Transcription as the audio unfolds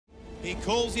He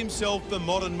calls himself the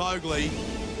modern Mowgli,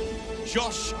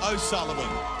 Josh O'Sullivan.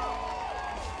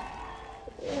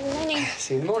 Good morning.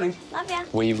 See you in the morning. Love ya.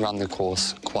 We run the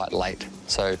course quite late.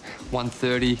 So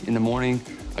 1:30 in the morning,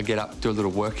 I get up, do a little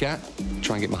workout,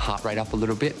 try and get my heart rate up a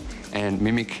little bit and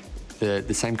mimic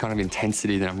the same kind of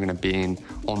intensity that I'm going to be in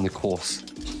on the course.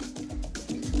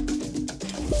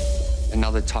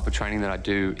 Another type of training that I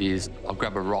do is I'll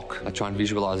grab a rock, I try and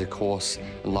visualise a course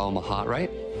and lower my heart rate,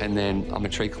 and then I'm a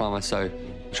tree climber, so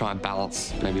I try and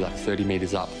balance maybe like 30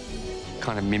 metres up.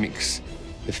 Kind of mimics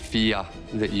the fear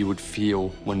that you would feel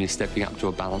when you're stepping up to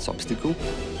a balance obstacle.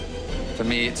 For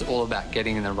me, it's all about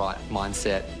getting in the right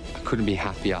mindset. I couldn't be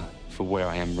happier for where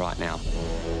I am right now.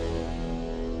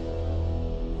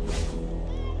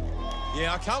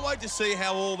 Yeah, I can't wait to see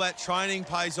how all that training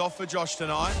pays off for Josh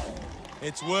tonight.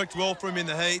 It's worked well for him in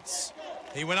the heats.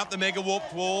 He went up the mega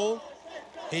warped wall.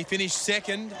 He finished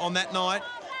second on that night.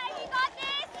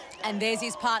 And there's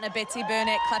his partner, Betsy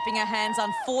Burnett, clapping her hands.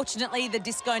 Unfortunately, the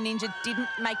Disco Ninja didn't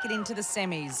make it into the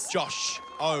semis. Josh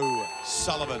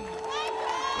O'Sullivan.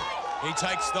 He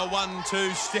takes the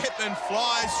 1-2 step and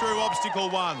flies through obstacle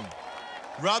 1.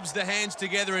 Rubs the hands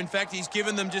together. In fact, he's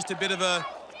given them just a bit of a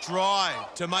dry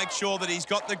to make sure that he's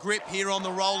got the grip here on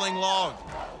the rolling log.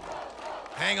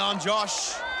 Hang on,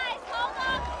 Josh.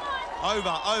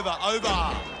 Over,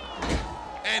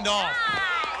 and off.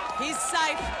 He's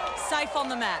safe on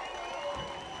the mat.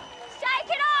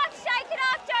 Shake it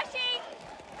off, Joshy.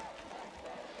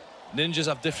 Ninjas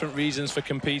have different reasons for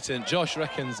competing. Josh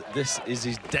reckons this is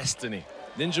his destiny.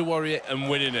 Ninja Warrior and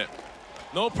winning it.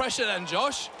 No pressure then,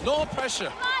 Josh. No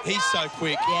pressure. He's so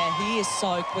quick. Yeah, he is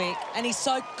so quick. And he's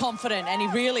so confident, and he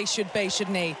really should be,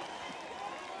 shouldn't he?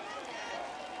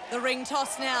 The ring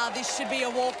toss now. This should be a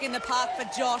walk in the park for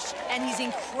Josh and his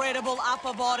incredible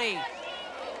upper body.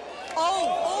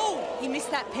 Oh, he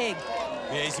missed that peg.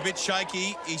 Yeah, he's a bit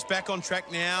shaky. He's back on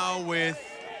track now with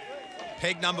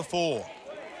peg number 4.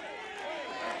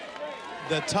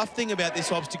 The tough thing about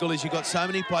this obstacle is you've got so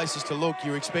many places to look.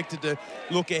 You're expected to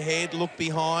look ahead, look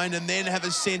behind, and then have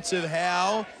a sense of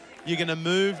how you're going to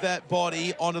move that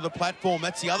body onto the platform.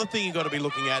 That's the other thing you've got to be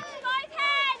looking at.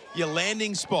 Your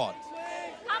landing spot.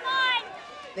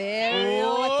 There,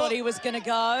 I thought he was going to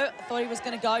go.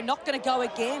 Not going to go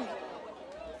again.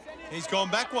 He's gone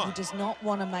back one. He does not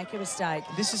want to make a mistake.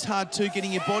 This is hard too,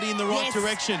 getting your body in the right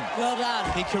direction. Well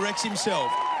done. He corrects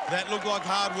himself. That looked like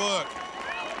hard work.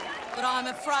 But I'm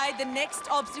afraid the next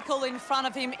obstacle in front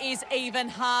of him is even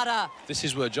harder. This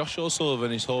is where Josh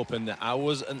O'Sullivan is hoping that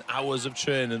hours and hours of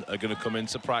training are going to come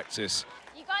into practice.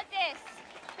 You got this.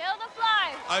 Feel the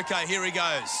flow. Okay, here he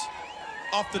goes.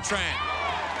 Off the tram.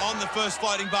 On the first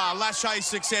floating bar. Lâché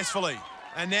successfully.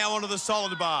 And now onto the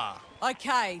solid bar.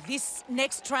 Okay, this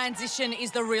next transition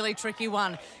is the really tricky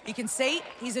one. You can see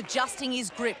he's adjusting his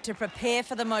grip to prepare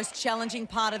for the most challenging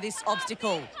part of this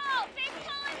obstacle. Big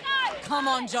pull and go. Come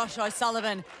on, Josh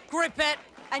O'Sullivan. Grip it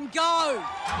and go.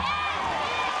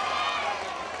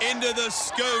 Into the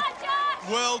scoop.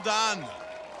 Well done.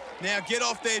 Now get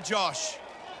off there, Josh.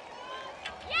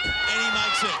 And he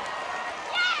makes it.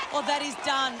 Oh, that is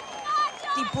done.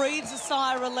 He breathes a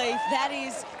sigh of relief. That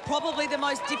is probably the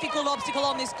most difficult obstacle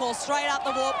on this course. Straight up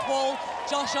the warped wall,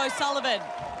 Josh O'Sullivan.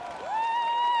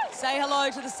 Say hello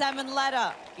to the salmon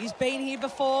ladder. He's been here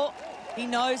before. He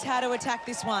knows how to attack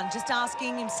this one. Just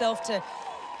asking himself to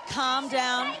calm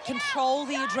down, control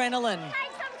the adrenaline.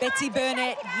 Betsy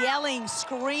Burnett yelling,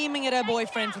 screaming at her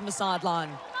boyfriend from the sideline.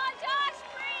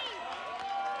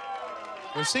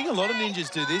 We're seeing a lot of ninjas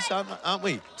do this, aren't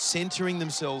we? Centering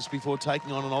themselves before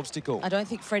taking on an obstacle. I don't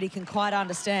think Freddie can quite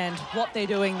understand what they're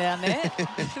doing down there.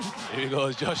 Here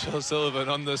goes Josh O'Sullivan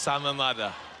on the salmon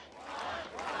ladder.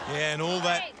 Yeah, and all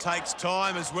that takes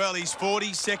time as well. He's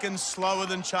 40 seconds slower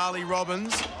than Charlie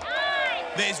Robbins.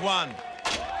 There's 1,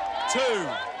 2,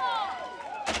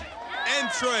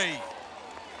 and 3.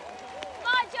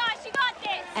 Come on, Josh, you got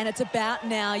this. And it's about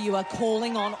now you are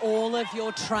calling on all of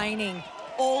your training,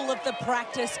 all of the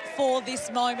practice for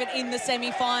this moment in the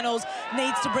semi-finals.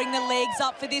 Needs to bring the legs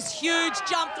up for this huge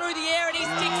jump through the air, and he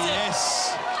sticks it.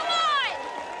 Yes. Come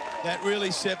on. That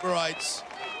really separates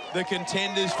the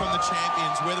contenders from the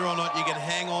champions, whether or not you can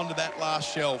hang on to that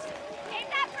last shelf. Keep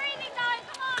that breathing though,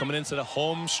 come on. Coming into the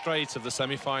home straight of the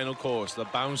semi-final course, the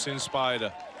bouncing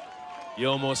spider. You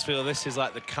almost feel this is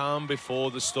like the calm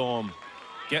before the storm.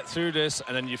 Get through this,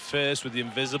 and then you're faced with the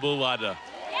invisible ladder.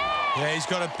 Yeah, he's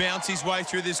got to bounce his way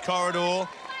through this corridor.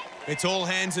 It's all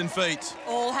hands and feet.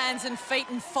 All hands and feet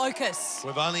and focus.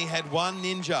 We've only had one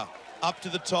ninja up to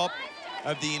the top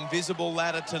of the invisible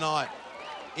ladder tonight.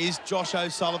 Is Josh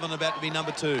O'Sullivan about to be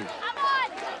number 2? Come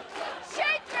on.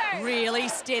 Shoot through. Really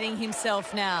steadying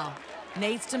himself now.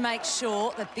 Needs to make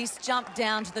sure that this jump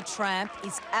down to the tramp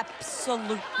is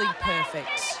absolutely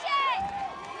perfect.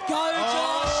 Go, Josh!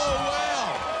 Oh,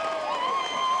 wow!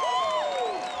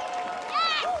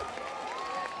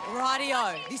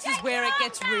 Rightio, this is where it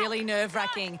gets really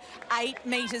nerve-wracking. 8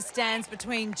 metres stands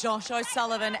between Josh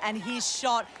O'Sullivan and his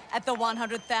shot at the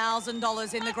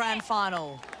 $100,000 in the grand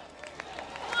final.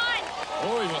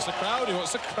 Oh, he wants the crowd, he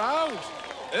wants the crowd.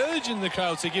 Urging the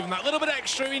crowd to give him that little bit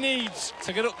extra he needs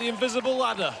to get up the invisible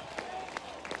ladder.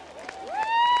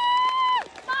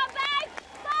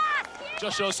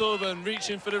 Josh O'Sullivan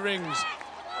reaching for the rings.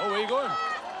 Oh, where are you going?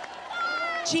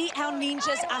 Gee, our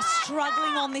ninjas are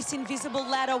struggling on this invisible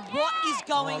ladder. What is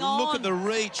going on? Look at the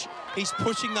reach. He's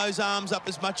pushing those arms up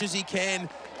as much as he can.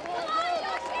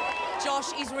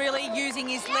 Josh is really using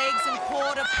his legs and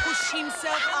core to push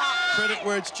himself up. Credit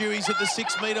where it's due. He's at the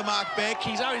 6-metre mark, Beck.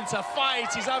 He's having to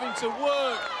fight, he's having to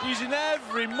work, using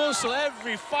every muscle,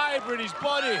 every fibre in his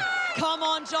body. Come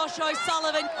on, Josh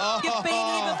O'Sullivan. You've been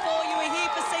here before. You were here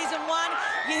for season 1.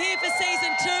 You're here for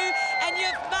season 2. And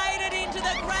you've made it into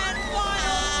the grand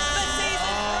final for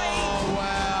season 3. Oh,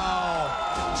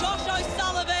 wow. Josh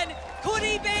O'Sullivan, could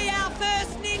he be our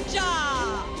first ninja?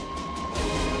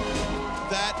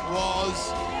 That was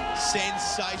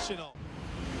sensational.